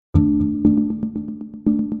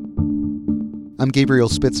I'm Gabriel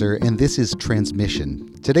Spitzer, and this is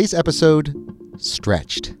Transmission. Today's episode,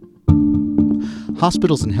 Stretched.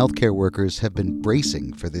 Hospitals and healthcare workers have been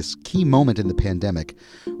bracing for this key moment in the pandemic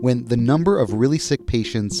when the number of really sick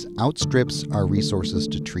patients outstrips our resources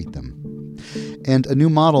to treat them. And a new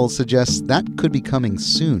model suggests that could be coming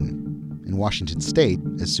soon. In Washington state,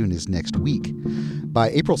 as soon as next week. By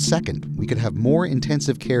April 2nd, we could have more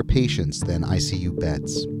intensive care patients than ICU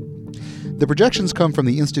beds. The projections come from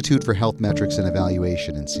the Institute for Health Metrics and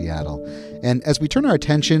Evaluation in Seattle. And as we turn our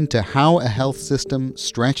attention to how a health system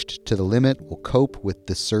stretched to the limit will cope with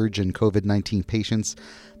the surge in COVID-19 patients,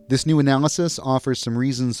 this new analysis offers some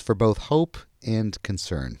reasons for both hope and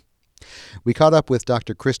concern. We caught up with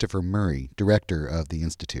Dr. Christopher Murray, director of the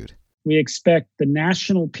Institute. We expect the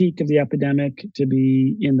national peak of the epidemic to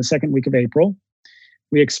be in the second week of April.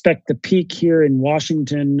 We expect the peak here in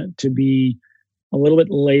Washington to be a little bit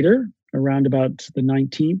later, around about the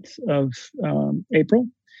 19th of April.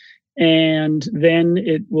 And then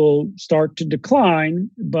it will start to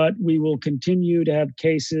decline, but we will continue to have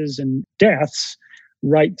cases and deaths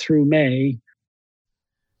right through May.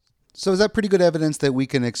 So is that pretty good evidence that we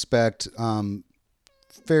can expect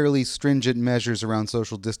fairly stringent measures around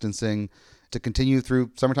social distancing to continue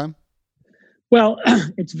through summertime? Well,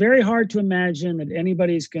 it's very hard to imagine that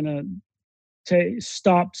anybody's going to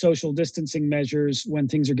stop social distancing measures when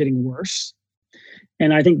things are getting worse.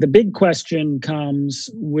 And I think the big question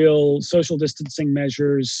comes, will social distancing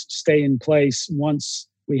measures stay in place once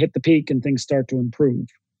we hit the peak and things start to improve?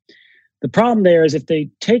 The problem there is if they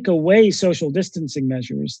take away social distancing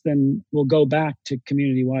measures, then we'll go back to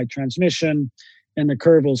community-wide transmission, and the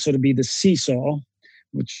curve will sort of be the seesaw,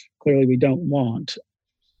 which clearly we don't want.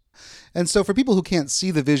 And so for people who can't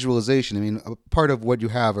see the visualization, I mean, a part of what you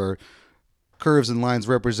have are curves and lines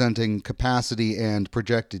representing capacity and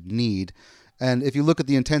projected need. And if you look at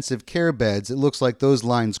the intensive care beds, it looks like those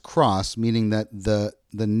lines cross, meaning that the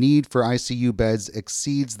need for ICU beds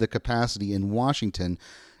exceeds the capacity in Washington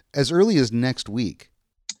as early as next week.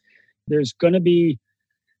 There's going to be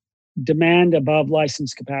demand above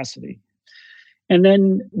licensed capacity. And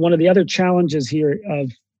then one of the other challenges here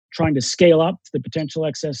of trying to scale up the potential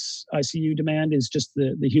excess ICU demand is just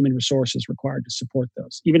the human resources required to support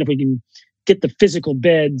those. Even if we can get the physical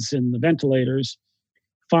beds and the ventilators,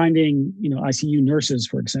 finding ICU nurses,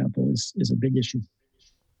 for example, is a big issue.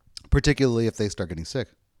 Particularly if they start getting sick.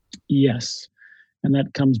 Yes. And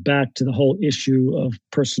that comes back to the whole issue of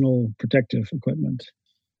personal protective equipment.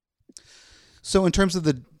 So in terms of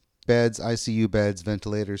the beds, ICU beds,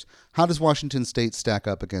 ventilators, how does Washington state stack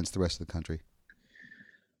up against the rest of the country?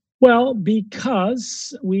 Well,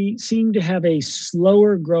 because we seem to have a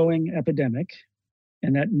slower growing epidemic,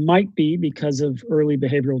 and that might be because of early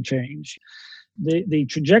behavioral change. The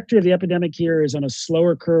trajectory of the epidemic here is on a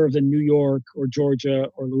slower curve than New York or Georgia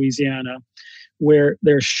or Louisiana, where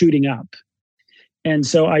they're shooting up. And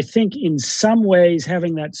so I think in some ways,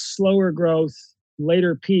 having that slower growth,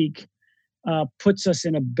 later peak puts us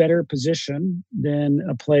in a better position than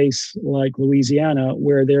a place like Louisiana,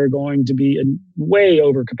 where they're going to be way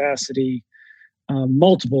over capacity,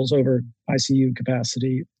 multiples over ICU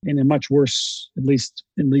capacity, in a much worse, at least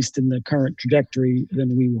in the current trajectory,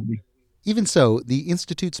 than we will be. Even so, the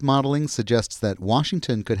Institute's modeling suggests that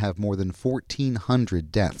Washington could have more than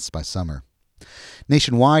 1,400 deaths by summer.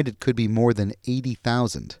 Nationwide, it could be more than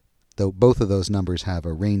 80,000, though both of those numbers have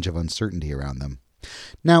a range of uncertainty around them.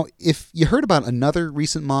 Now, if you heard about another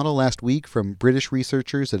recent model last week from British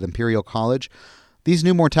researchers at Imperial College, these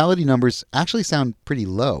new mortality numbers actually sound pretty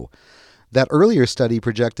low. That earlier study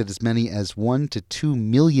projected as many as 1 to 2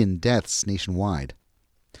 million deaths nationwide.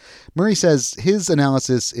 Murray says his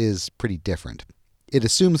analysis is pretty different. It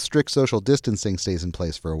assumes strict social distancing stays in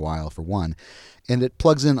place for a while, for one, and it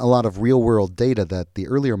plugs in a lot of real-world data that the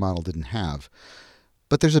earlier model didn't have.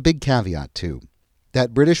 But there's a big caveat, too.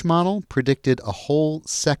 That British model predicted a whole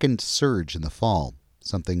second surge in the fall,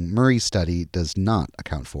 something Murray's study does not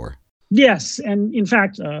account for. Yes, and in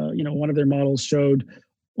fact, one of their models showed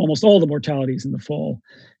almost all the mortalities in the fall.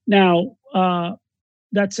 Now,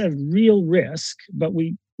 that's a real risk, but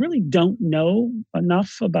we really don't know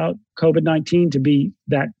enough about COVID-19 to be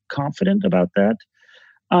that confident about that.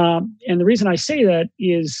 And the reason I say that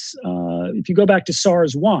is if you go back to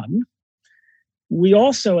SARS-1, we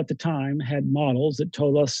also at the time had models that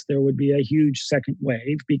told us there would be a huge second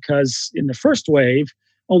wave because in the first wave,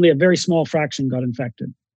 only a very small fraction got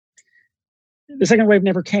infected. The second wave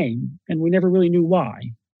never came, and we never really knew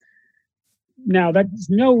why. Now, that's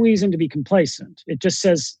no reason to be complacent. It just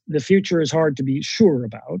says the future is hard to be sure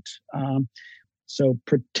about. So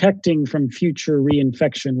protecting from future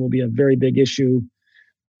reinfection will be a very big issue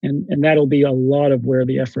And that'll be a lot of where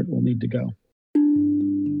the effort will need to go.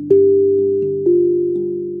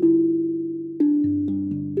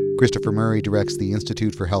 Christopher Murray directs the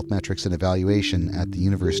Institute for Health Metrics and Evaluation at the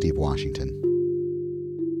University of Washington.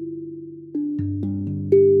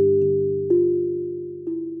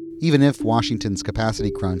 Even if Washington's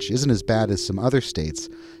capacity crunch isn't as bad as some other states,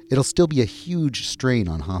 it'll still be a huge strain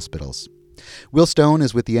on hospitals. Will Stone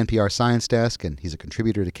is with the NPR Science Desk, and he's a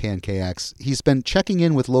contributor to KNKX. He's been checking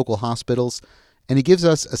in with local hospitals, and he gives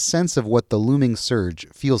us a sense of what the looming surge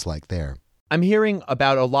feels like there. I'm hearing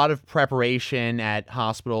about a lot of preparation at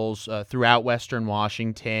hospitals throughout Western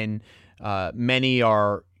Washington. Many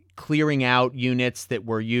are clearing out units that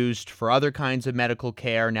were used for other kinds of medical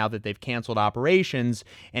care now that they've canceled operations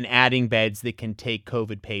and adding beds that can take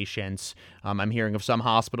COVID patients. I'm hearing of some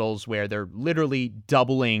hospitals where they're literally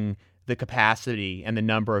doubling the capacity and the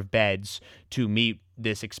number of beds to meet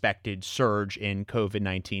this expected surge in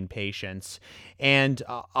COVID-19 patients. And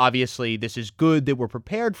obviously, this is good that we're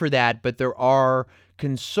prepared for that, but there are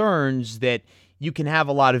concerns that you can have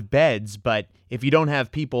a lot of beds, but if you don't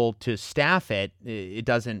have people to staff it, it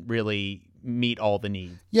doesn't really meet all the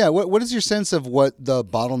needs. Yeah, what is your sense of what the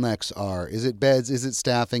bottlenecks are? Is it beds? Is it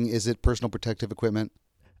staffing? Is it personal protective equipment?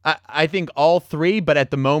 I think all three, but at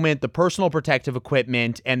the moment, the personal protective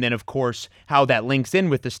equipment and then, of course, how that links in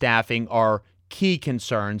with the staffing are key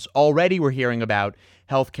concerns. Already we're hearing about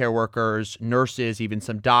healthcare workers, nurses, even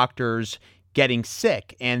some doctors getting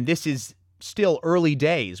sick. And this is still early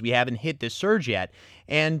days. We haven't hit this surge yet.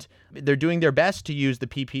 And they're doing their best to use the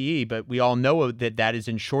PPE, but we all know that that is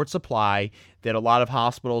in short supply, that a lot of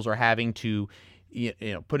hospitals are having to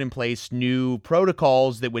put in place new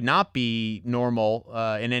protocols that would not be normal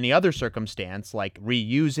in any other circumstance, like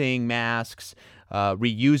reusing masks,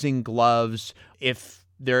 reusing gloves. If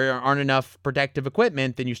there aren't enough protective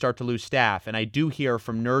equipment, then you start to lose staff. And I do hear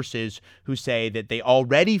from nurses who say that they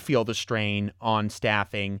already feel the strain on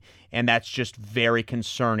staffing, and that's just very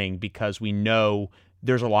concerning because we know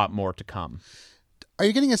there's a lot more to come. Are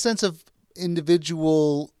you getting a sense of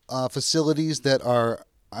individual facilities that are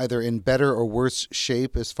either in better or worse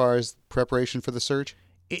shape as far as preparation for the surge?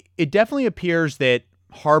 It definitely appears that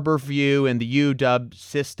Harborview and the UW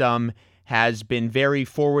system has been very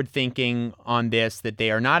forward-thinking on this, that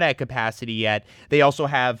they are not at capacity yet. They also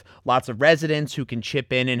have lots of residents who can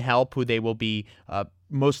chip in and help, who they will be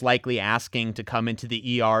most likely asking to come into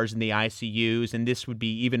the ERs and the ICUs, and this would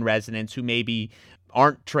be even residents who maybe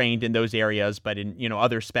aren't trained in those areas, but in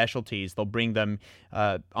other specialties. They'll bring them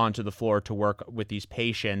onto the floor to work with these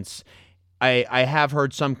patients. I have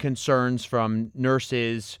heard some concerns from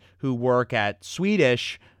nurses who work at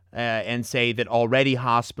Swedish and say that already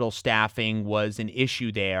hospital staffing was an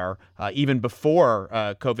issue there even before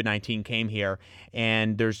COVID-19 came here.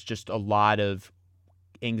 And there's just a lot of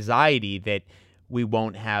anxiety that we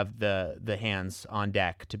won't have the hands on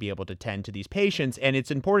deck to be able to tend to these patients. And it's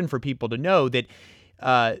important for people to know that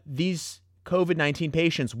these COVID-19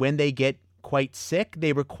 patients, when they get quite sick,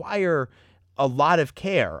 they require a lot of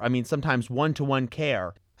care. I mean, sometimes one-to-one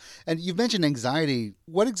care. And you've mentioned anxiety.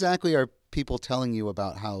 What exactly are people telling you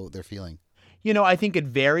about how they're feeling? I think it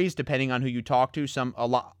varies depending on who you talk to. A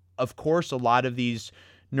lot of these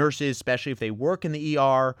nurses, especially if they work in the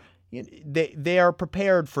ER, they are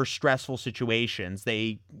prepared for stressful situations.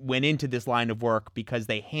 They went into this line of work because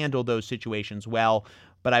they handle those situations well.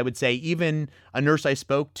 But I would say even a nurse I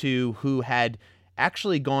spoke to who had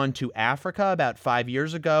actually gone to Africa about 5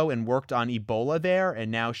 years ago and worked on Ebola there,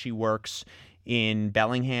 and now she works in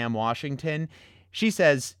Bellingham, Washington. She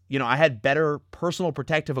says, I had better personal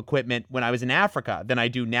protective equipment when I was in Africa than I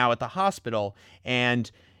do now at the hospital.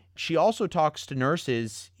 And she also talks to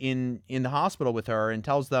nurses in the hospital with her and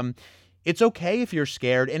tells them it's okay if you're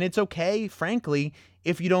scared, and it's okay, frankly,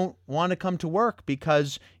 if you don't want to come to work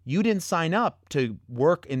because you didn't sign up to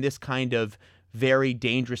work in this kind of very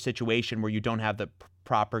dangerous situation where you don't have the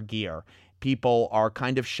proper gear. People are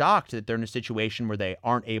kind of shocked that they're in a situation where they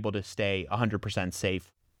aren't able to stay 100%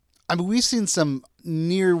 safe. I mean, we've seen some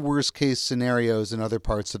near worst case scenarios in other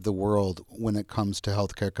parts of the world when it comes to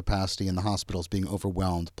healthcare capacity and the hospitals being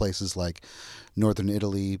overwhelmed, places like northern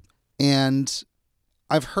Italy. And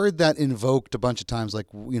I've heard that invoked a bunch of times, like,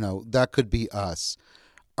 that could be us.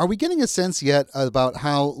 Are we getting a sense yet about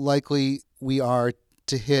how likely we are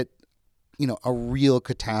to hit, a real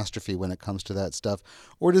catastrophe when it comes to that stuff?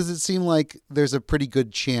 Or does it seem like there's a pretty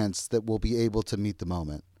good chance that we'll be able to meet the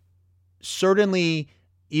moment? Certainly,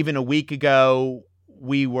 even a week ago,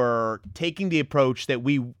 we were taking the approach that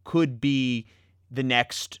we could be the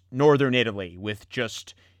next northern Italy with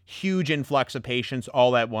just huge influx of patients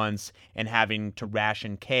all at once and having to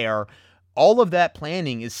ration care. all of that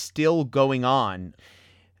planning is still going on.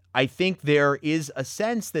 I think there is a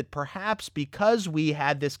sense that perhaps because we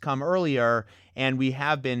had this come earlier and we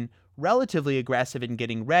have been relatively aggressive in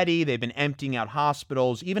getting ready, they've been emptying out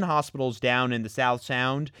hospitals, even hospitals down in the South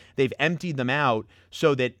Sound, they've emptied them out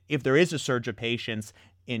so that if there is a surge of patients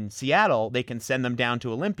in Seattle, they can send them down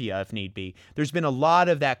to Olympia if need be. There's been a lot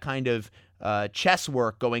of that kind of chess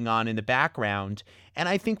work going on in the background, and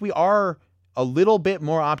I think we are a little bit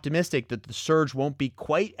more optimistic that the surge won't be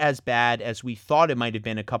quite as bad as we thought it might have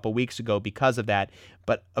been a couple weeks ago because of that.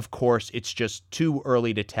 But of course, it's just too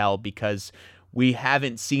early to tell because we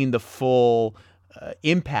haven't seen the full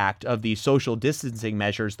impact of the social distancing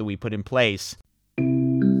measures that we put in place.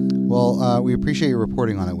 Well, we appreciate your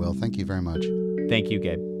reporting on it, Will. Thank you very much. Thank you,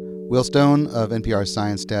 Gabe. Will Stone of NPR's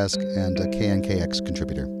Science Desk and a KNKX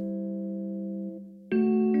contributor.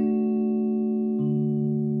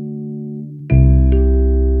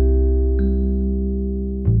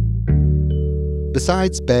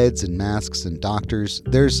 Besides beds and masks and doctors,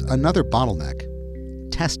 there's another bottleneck: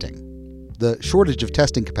 testing. The shortage of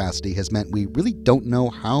testing capacity has meant we really don't know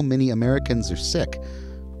how many Americans are sick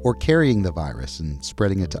or carrying the virus and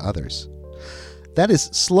spreading it to others. That is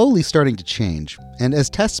slowly starting to change, and as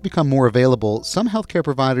tests become more available, some healthcare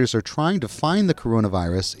providers are trying to find the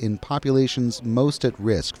coronavirus in populations most at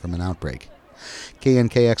risk from an outbreak.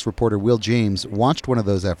 KNKX reporter Will James watched one of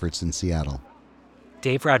those efforts in Seattle.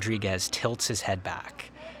 Dave Rodriguez tilts his head back.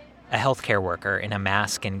 A healthcare worker in a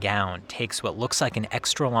mask and gown takes what looks like an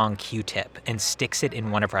extra-long Q-tip and sticks it in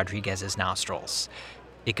one of Rodriguez's nostrils.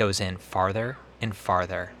 It goes in farther and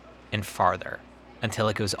farther and farther until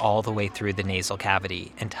it goes all the way through the nasal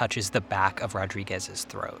cavity and touches the back of Rodriguez's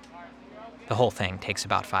throat. The whole thing takes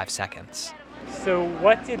about 5 seconds. So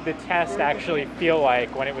what did the test actually feel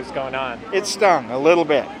like when it was going on? It stung a little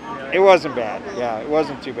bit. It wasn't bad. Yeah, it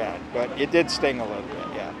wasn't too bad, but it did sting a little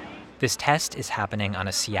bit, yeah. This test is happening on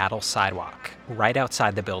a Seattle sidewalk, right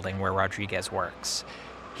outside the building where Rodriguez works.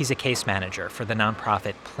 He's a case manager for the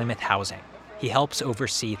nonprofit Plymouth Housing. He helps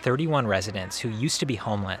oversee 31 residents who used to be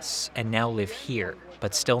homeless and now live here,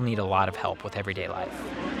 but still need a lot of help with everyday life.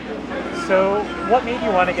 So what made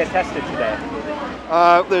you want to get tested today?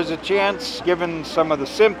 There's a chance, given some of the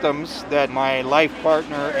symptoms, that my life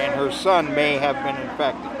partner and her son may have been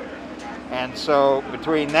infected. And so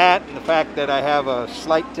between that and the fact that I have a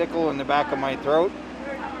slight tickle in the back of my throat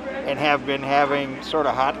and have been having sort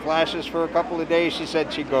of hot flashes for a couple of days, she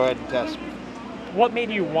said she'd go ahead and test me. What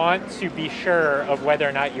made you want to be sure of whether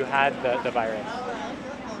or not you had the virus?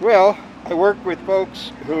 Well, I work with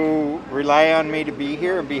folks who rely on me to be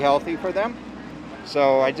here and be healthy for them.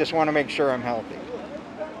 So I just want to make sure I'm healthy.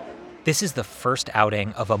 This is the first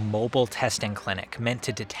outing of a mobile testing clinic meant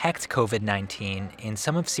to detect COVID-19 in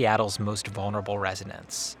some of Seattle's most vulnerable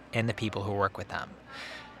residents and the people who work with them.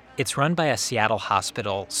 It's run by a Seattle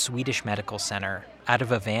hospital, Swedish Medical Center, out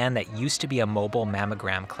of a van that used to be a mobile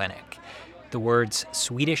mammogram clinic. The words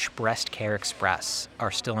Swedish Breast Care Express are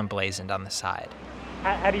still emblazoned on the side.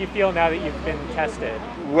 How do you feel now that you've been tested?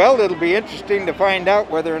 Well, it'll be interesting to find out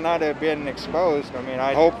whether or not I've been exposed. I mean,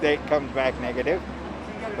 I hope that it comes back negative,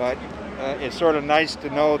 but it's sort of nice to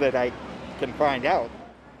know that I can find out.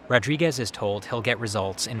 Rodriguez is told he'll get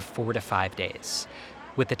results in 4 to 5 days.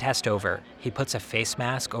 With the test over, he puts a face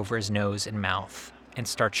mask over his nose and mouth and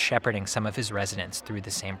starts shepherding some of his residents through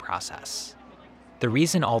the same process. The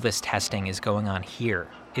reason all this testing is going on here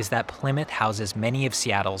is that Plymouth houses many of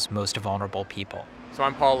Seattle's most vulnerable people. So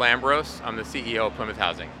I'm Paul Lambros. I'm the CEO of Plymouth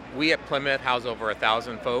Housing. We at Plymouth house over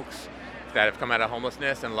 1,000 folks that have come out of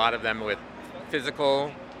homelessness, and a lot of them with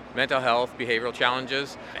physical, mental health, behavioral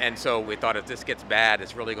challenges. And so we thought if this gets bad,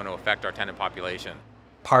 it's really going to affect our tenant population.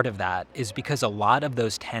 Part of that is because a lot of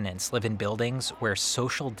those tenants live in buildings where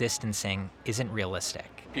social distancing isn't realistic.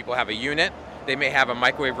 People have a unit. They may have a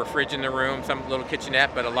microwave or fridge in their room, some little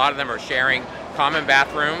kitchenette, but a lot of them are sharing common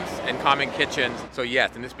bathrooms and common kitchens. So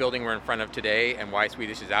yes, in this building we're in front of today, and why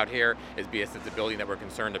Swedish is out here is because it's a building that we're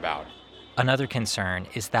concerned about. Another concern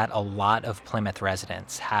is that a lot of Plymouth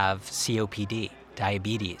residents have COPD,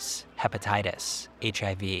 diabetes, hepatitis,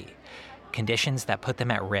 HIV, conditions that put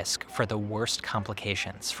them at risk for the worst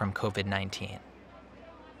complications from COVID-19.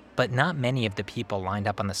 But not many of the people lined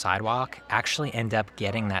up on the sidewalk actually end up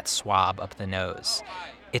getting that swab up the nose.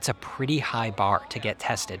 It's a pretty high bar to get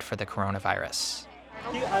tested for the coronavirus.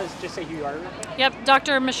 Can you just say who you are? Yep,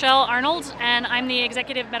 Dr. Michelle Arnold, and I'm the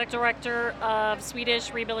Executive Medical Director of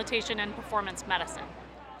Swedish Rehabilitation and Performance Medicine.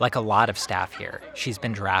 Like a lot of staff here, she's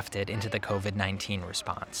been drafted into the COVID-19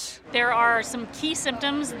 response. There are some key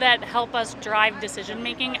symptoms that help us drive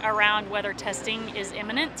decision-making around whether testing is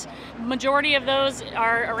imminent. Majority of those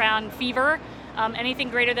are around fever, anything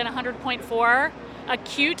greater than 100.4,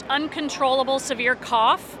 acute, uncontrollable, severe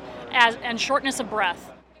cough, and shortness of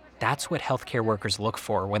breath. That's what healthcare workers look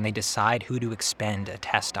for when they decide who to expend a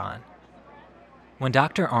test on. When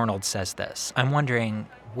Dr. Arnold says this, I'm wondering,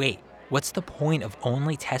 wait, what's the point of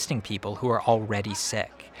only testing people who are already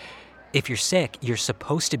sick? If you're sick, you're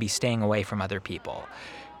supposed to be staying away from other people.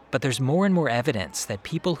 But there's more and more evidence that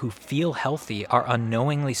people who feel healthy are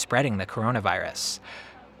unknowingly spreading the coronavirus.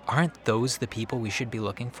 Aren't those the people we should be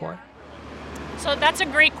looking for? So that's a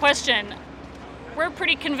great question. We're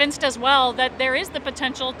pretty convinced as well that there is the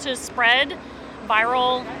potential to spread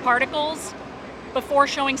viral particles before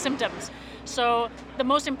showing symptoms. So the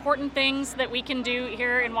most important things that we can do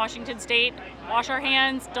here in Washington State, wash our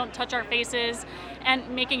hands, don't touch our faces, and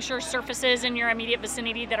making sure surfaces in your immediate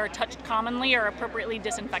vicinity that are touched commonly are appropriately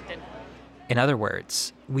disinfected. In other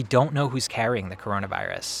words, we don't know who's carrying the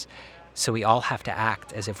coronavirus, so we all have to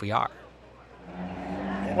act as if we are.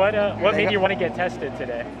 What made you want to get tested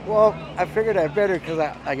today? Well, I figured I better because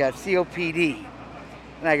I got COPD.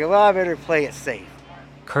 And I go, well, I better play it safe.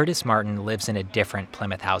 Curtis Martin lives in a different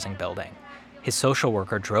Plymouth housing building. His social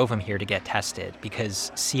worker drove him here to get tested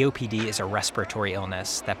because COPD is a respiratory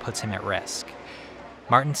illness that puts him at risk.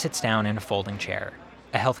 Martin sits down in a folding chair.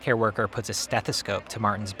 A healthcare worker puts a stethoscope to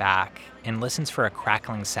Martin's back and listens for a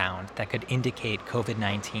crackling sound that could indicate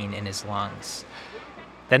COVID-19 in his lungs.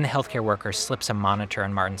 Then the healthcare worker slips a monitor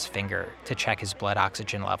on Martin's finger to check his blood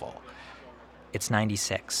oxygen level. It's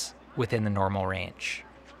 96, within the normal range.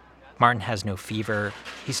 Martin has no fever.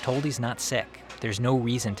 He's told he's not sick. There's no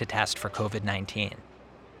reason to test for COVID-19.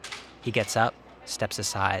 He gets up, steps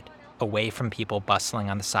aside, away from people bustling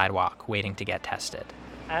on the sidewalk waiting to get tested.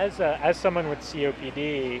 As someone with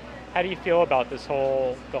COPD, how do you feel about the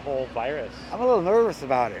whole virus? I'm a little nervous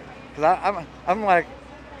about it because I'm like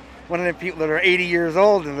one of them people that are 80 years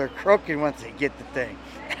old and they're croaking once they get the thing.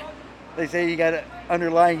 They say you got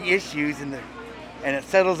underlying issues and it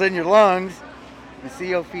settles in your lungs. And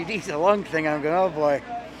COPD's a lung thing. I'm going, oh boy.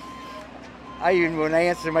 When I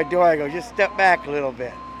answer my door, I go, just step back a little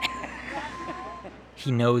bit.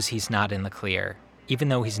 He knows he's not in the clear. Even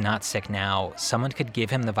though he's not sick now, someone could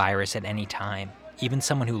give him the virus at any time, even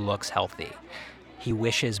someone who looks healthy. He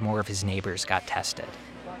wishes more of his neighbors got tested.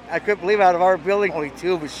 I couldn't believe out of our building, only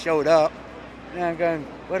 2 of us showed up. And I'm going,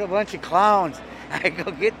 what a bunch of clowns. I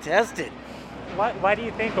go get tested. Why do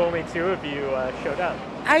you think only 2 of you showed up?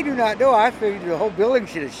 I do not know. I figured the whole building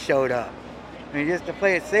should have showed up. I mean, just to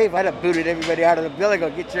play it safe, I'd have booted everybody out of the building. Go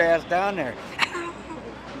get your ass down there.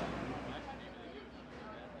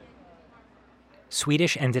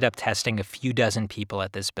 Swedish ended up testing a few dozen people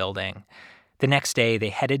at this building. The next day, they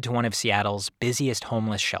headed to one of Seattle's busiest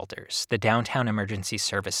homeless shelters, the Downtown Emergency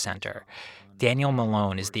Service Center. Daniel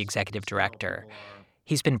Malone is the executive director.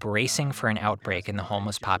 He's been bracing for an outbreak in the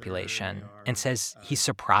homeless population and says he's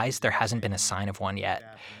surprised there hasn't been a sign of one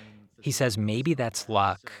yet. He says maybe that's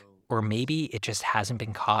luck, or maybe it just hasn't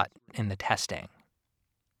been caught in the testing.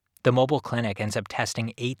 The mobile clinic ends up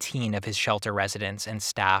testing 18 of his shelter residents and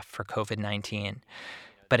staff for COVID-19.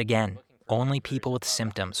 But again, only people with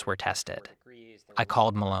symptoms were tested. I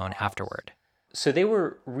called Malone afterward. So they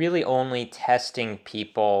were really only testing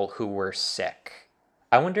people who were sick.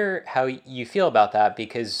 I wonder how you feel about that,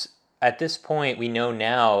 because at this point we know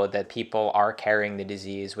now that people are carrying the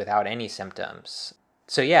disease without any symptoms.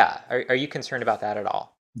 So yeah, are you concerned about that at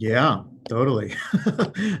all? Yeah, totally.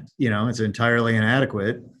 It's entirely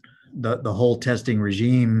inadequate. The whole testing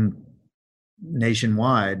regime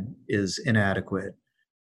nationwide is inadequate.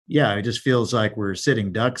 Yeah, it just feels like we're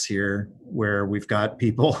sitting ducks here where we've got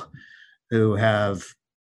people who have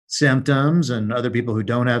symptoms and other people who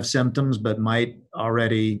don't have symptoms but might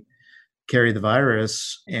already carry the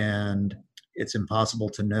virus, and it's impossible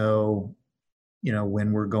to know,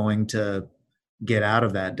 when we're going to get out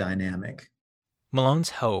of that dynamic. Malone's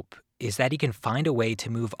hope is that he can find a way to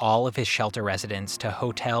move all of his shelter residents to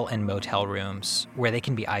hotel and motel rooms where they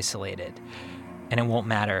can be isolated, and it won't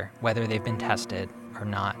matter whether they've been tested or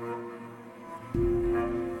not.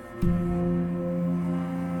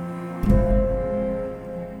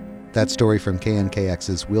 That story from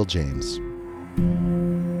KNKX's Will James.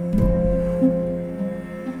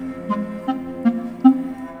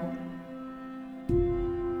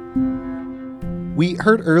 We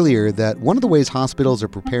heard earlier that one of the ways hospitals are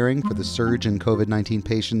preparing for the surge in COVID-19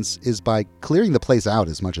 patients is by clearing the place out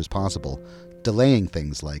as much as possible, delaying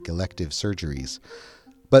things like elective surgeries.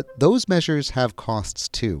 But those measures have costs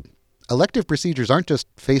too. Elective procedures aren't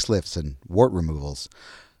just facelifts and wart removals.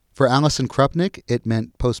 For Alison Krupnick, it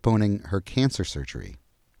meant postponing her cancer surgery.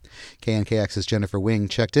 KNKX's Jennifer Wing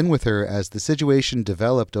checked in with her as the situation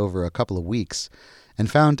developed over a couple of weeks and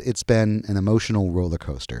found it's been an emotional roller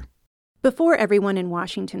coaster. Before everyone in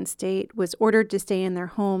Washington state was ordered to stay in their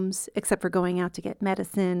homes, except for going out to get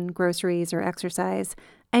medicine, groceries, or exercise,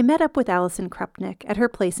 I met up with Alison Krupnick at her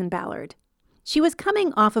place in Ballard. She was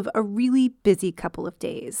coming off of a really busy couple of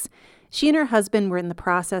days. She and her husband were in the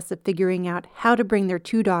process of figuring out how to bring their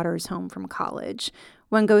 2 daughters home from college.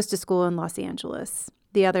 One goes to school in Los Angeles.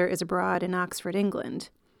 The other is abroad in Oxford, England.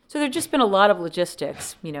 So there've just been a lot of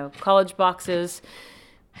logistics, college boxes,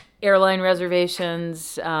 airline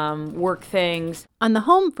reservations, work things. On the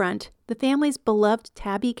home front, the family's beloved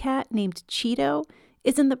tabby cat named Cheeto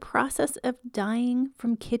is in the process of dying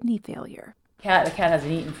from kidney failure. The cat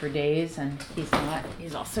hasn't eaten for days, and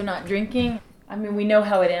he's also not drinking. I mean, we know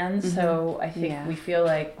how it ends, so I think we feel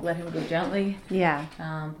like let him go gently. Yeah.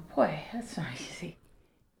 Boy, that's not easy.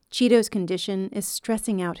 Cheeto's condition is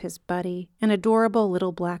stressing out his buddy, an adorable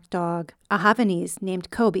little black dog, a Havanese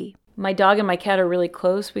named Kobe. My dog and my cat are really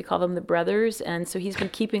close. We call them the brothers, and so he's been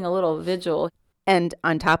keeping a little vigil. And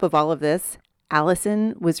on top of all of this,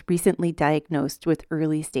 Alison was recently diagnosed with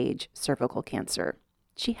early-stage cervical cancer.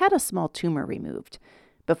 She had a small tumor removed.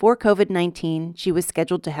 Before COVID-19, she was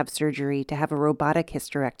scheduled to have surgery to have a robotic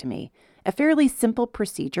hysterectomy, a fairly simple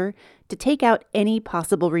procedure to take out any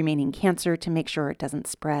possible remaining cancer to make sure it doesn't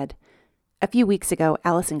spread. A few weeks ago,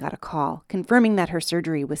 Alison got a call confirming that her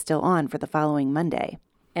surgery was still on for the following Monday.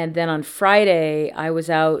 And then on Friday, I was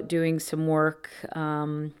out doing some work,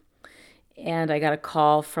 and I got a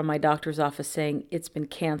call from my doctor's office saying it's been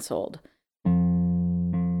canceled.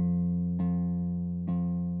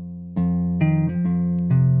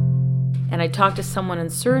 And I talked to someone in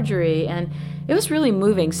surgery, and it was really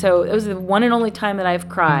moving. So it was the one and only time that I've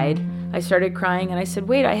cried. I started crying, and I said,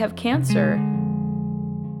 wait, I have cancer.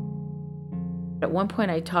 At one point,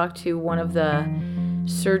 I talked to one of the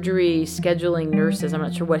surgery scheduling nurses. I'm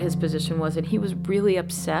not sure what his position was, and he was really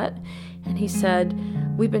upset. And he said,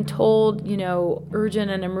 we've been told,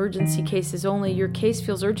 urgent and emergency cases only. Your case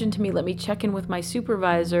feels urgent to me. Let me check in with my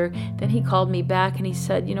supervisor. Then he called me back and he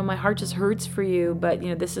said, my heart just hurts for you, but,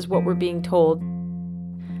 this is what we're being told.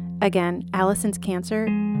 Again, Alison's cancer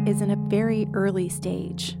is in a very early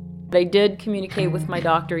stage. I did communicate with my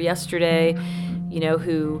doctor yesterday,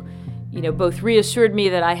 who, both reassured me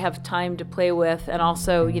that I have time to play with and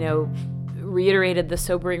also, reiterated the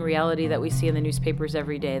sobering reality that we see in the newspapers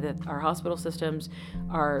every day, that our hospital systems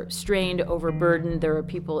are strained, overburdened. There are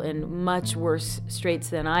people in much worse straits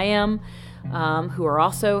than I am who are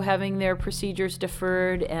also having their procedures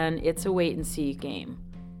deferred, and it's a wait-and-see game.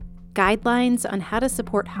 Guidelines on how to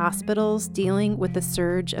support hospitals dealing with the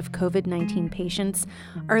surge of COVID-19 patients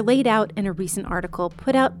are laid out in a recent article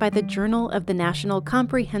put out by the Journal of the National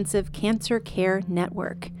Comprehensive Cancer Care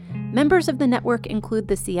Network. Members of the network include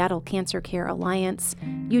the Seattle Cancer Care Alliance,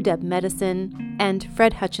 UW Medicine, and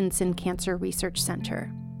Fred Hutchinson Cancer Research Center.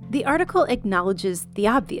 The article acknowledges the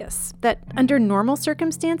obvious, that under normal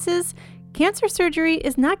circumstances, cancer surgery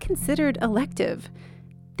is not considered elective.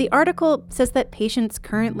 The article says that patients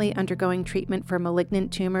currently undergoing treatment for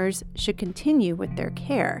malignant tumors should continue with their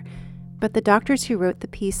care. But the doctors who wrote the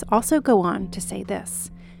piece also go on to say this.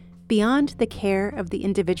 Beyond the care of the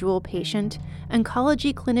individual patient,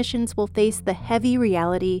 oncology clinicians will face the heavy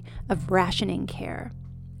reality of rationing care.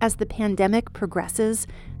 As the pandemic progresses,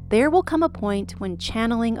 there will come a point when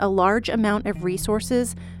channeling a large amount of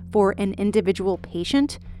resources for an individual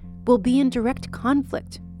patient will be in direct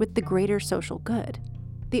conflict with the greater social good.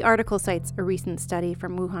 The article cites a recent study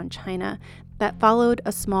from Wuhan, China, that followed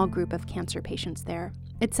a small group of cancer patients there.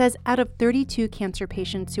 It says out of 32 cancer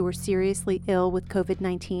patients who were seriously ill with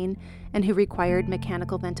COVID-19 and who required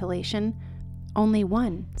mechanical ventilation, only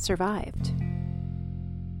 1 survived.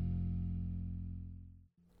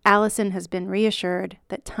 Alison has been reassured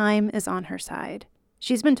that time is on her side.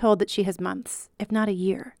 She's been told that she has months, if not a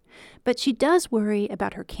year. But she does worry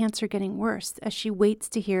about her cancer getting worse as she waits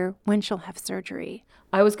to hear when she'll have surgery.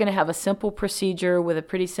 I was going to have a simple procedure with a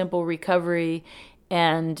pretty simple recovery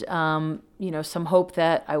and, some hope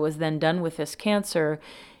that I was then done with this cancer.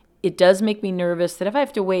 It does make me nervous that if I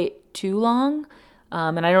have to wait too long,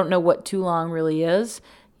 and I don't know what too long really is,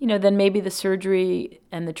 then maybe the surgery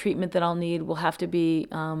and the treatment that I'll need will have to be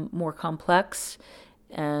more complex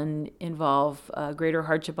and involve greater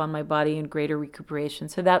hardship on my body and greater recuperation.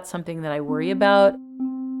 So that's something that I worry about.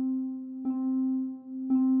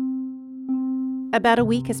 About a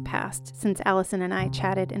week has passed since Allison and I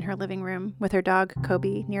chatted in her living room with her dog,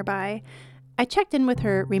 Kobe, nearby. I checked in with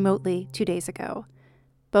her remotely 2 days ago.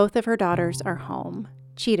 Both of her daughters are home.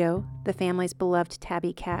 Cheeto, the family's beloved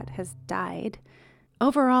tabby cat, has died.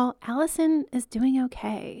 Overall, Allison is doing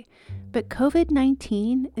okay, but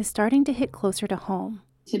COVID-19 is starting to hit closer to home.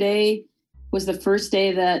 Today was the first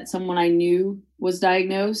day that someone I knew was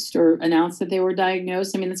diagnosed or announced that they were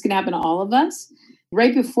diagnosed. I mean, that's going to happen to all of us.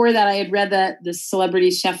 Right before that, I had read that the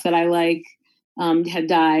celebrity chef that I like had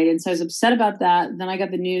died. And so I was upset about that. Then I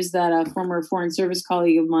got the news that a former Foreign Service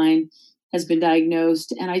colleague of mine has been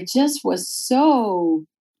diagnosed. And I just was so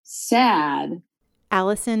sad.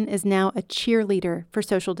 Allison is now a cheerleader for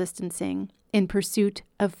social distancing in pursuit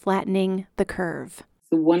of flattening the curve.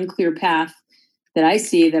 The one clear path that I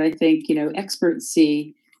see, that I think, experts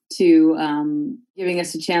see, to giving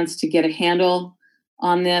us a chance to get a handle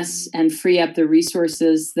on this and free up the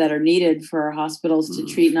resources that are needed for our hospitals to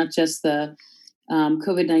treat not just the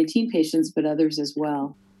COVID-19 patients, but others as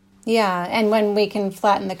well. Yeah, and when we can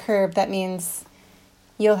flatten the curve, that means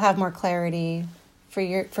you'll have more clarity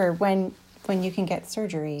for when you can get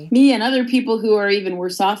surgery. Me and other people who are even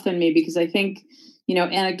worse off than me, because I think,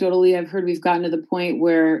 anecdotally, I've heard we've gotten to the point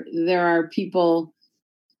where there are people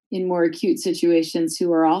in more acute situations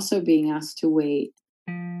who are also being asked to wait.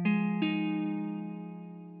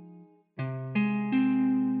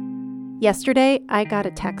 Yesterday, I got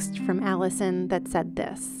a text from Allison that said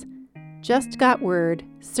this: "Just got word,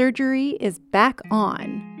 surgery is back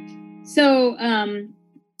on." So,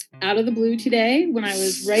 out of the blue today, when I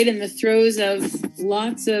was right in the throes of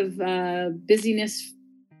lots of busyness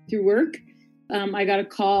through work, I got a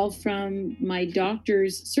call from my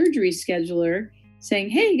doctor's surgery scheduler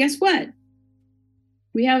saying, "Hey, guess what?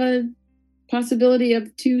 We have a possibility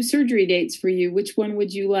of 2 surgery dates for you. Which one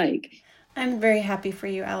would you like?" I'm very happy for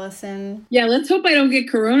you, Allison. Yeah, let's hope I don't get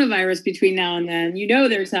coronavirus between now and then.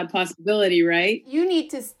 There's that possibility, right? You need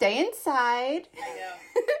to stay inside. I know.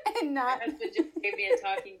 And not. My husband just gave me a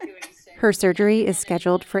talking to, and he said, Her surgery is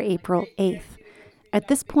scheduled for April 8th. At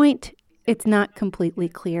this point, it's not completely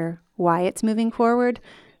clear why it's moving forward,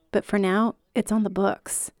 but for now, it's on the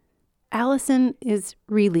books. Allison is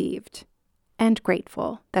relieved and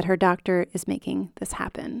grateful that her doctor is making this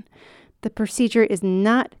happen. The procedure is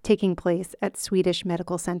not taking place at Swedish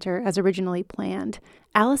Medical Center as originally planned.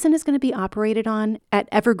 Allison is going to be operated on at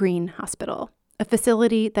Evergreen Hospital, a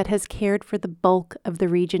facility that has cared for the bulk of the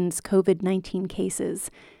region's COVID-19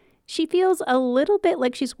 cases. She feels a little bit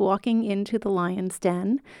like she's walking into the lion's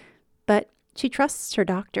den, but she trusts her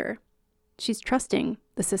doctor. She's trusting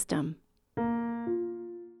the system.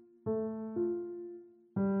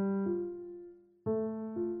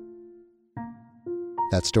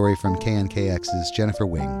 That story from KNKX's Jennifer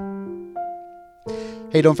Wing.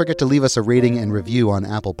 Hey, don't forget to leave us a rating and review on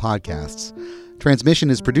Apple Podcasts. Transmission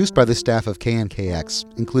is produced by the staff of KNKX,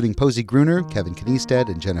 including Posey Gruner, Kevin Kniested,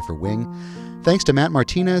 and Jennifer Wing. Thanks to Matt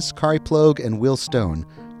Martinez, Kari Plogue, and Will Stone.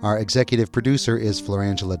 Our executive producer is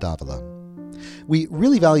Florangela Davila. We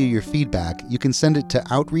really value your feedback. You can send it to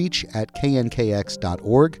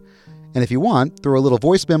outreach@knkx.org. And if you want, throw a little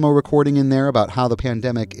voice memo recording in there about how the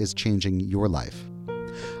pandemic is changing your life.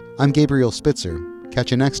 I'm Gabriel Spitzer.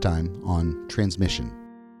 Catch you next time on Transmission.